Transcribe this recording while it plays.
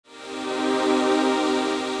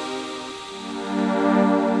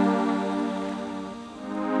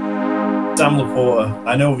Sam Laporta,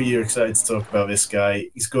 I know that you're excited to talk about this guy.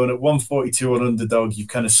 He's going at 142 on Underdog. You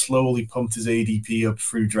kind of slowly pumped his ADP up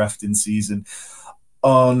through drafting season.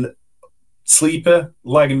 On Sleeper,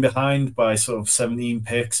 lagging behind by sort of 17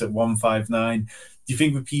 picks at 159. Do you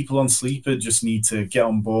think the people on Sleeper just need to get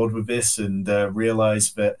on board with this and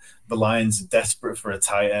realize that the Lions are desperate for a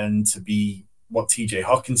tight end to be what TJ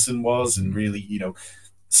Hawkinson was? And really,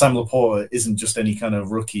 Sam Laporta isn't just any kind of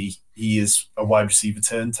rookie. He is a wide receiver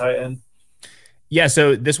turned tight end. Yeah,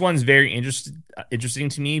 so this one's very interesting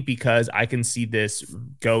to me because I can see this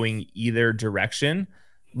going either direction.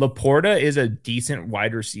 Laporta is a decent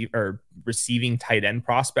wide receiver or receiving tight end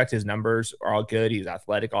prospect. His numbers are all good. He's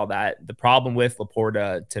athletic, all that. The problem with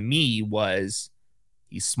Laporta to me was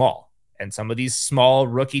he's small. And some of these small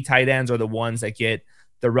rookie tight ends are the ones that get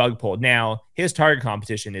the rug pulled. Now, his target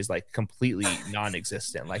competition is like completely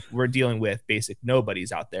non-existent. Like we're dealing with basic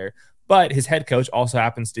nobodies out there. But his head coach also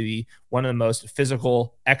happens to be one of the most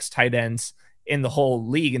physical ex-tight ends in the whole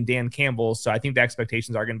league, and Dan Campbell. So I think the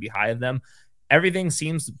expectations are going to be high of them. Everything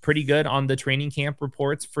seems pretty good on the training camp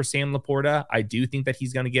reports for Sam Laporta. I do think that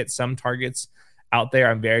he's going to get some targets out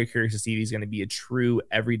there. I'm very curious to see if he's going to be a true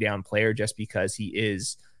every down player just because he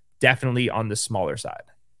is definitely on the smaller side.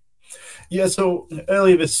 Yeah, so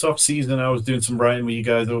earlier this off season, I was doing some writing with you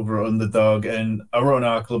guys over at Underdog, and I wrote an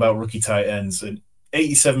article about rookie tight ends. And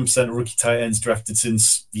 87% of rookie tight ends drafted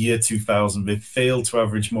since the year 2000, they've failed to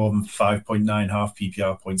average more than 5.9 half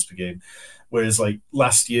PPR points per game. Whereas like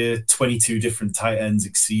last year, 22 different tight ends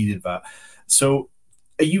exceeded that. So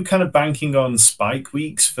are you kind of banking on spike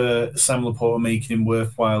weeks for Sam Laporta making him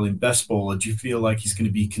worthwhile in best ball, or do you feel like he's going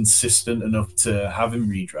to be consistent enough to have him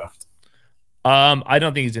redraft? I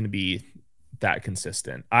don't think he's going to be that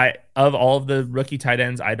consistent. Of all of the rookie tight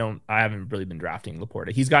ends, I haven't really been drafting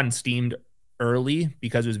Laporta. He's gotten steamed early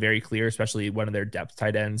because it was very clear, especially one of their depth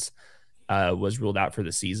tight ends was ruled out for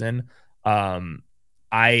the season.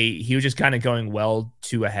 He was just kind of going well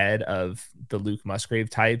too ahead of the Luke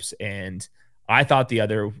Musgrave types, and I thought the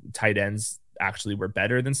other tight ends actually were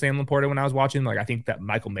better than Sam Laporta when I was watching. Like I think that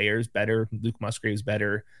Michael Mayer's better, Luke Musgrave's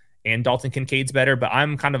better, and Dalton Kincaid's better, but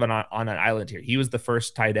I'm kind of on an island here. He was the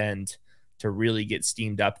first tight end to really get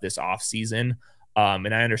steamed up this offseason.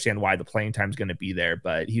 And I understand why the playing time is going to be there,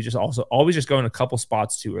 but he's just also always just going a couple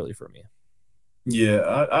spots too early for me.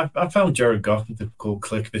 Yeah, I found Jared Goff a difficult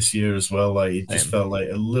click this year as well. Like it just felt like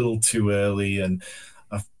a little too early, and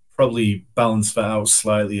I've probably balanced that out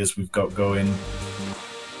slightly as we've got going.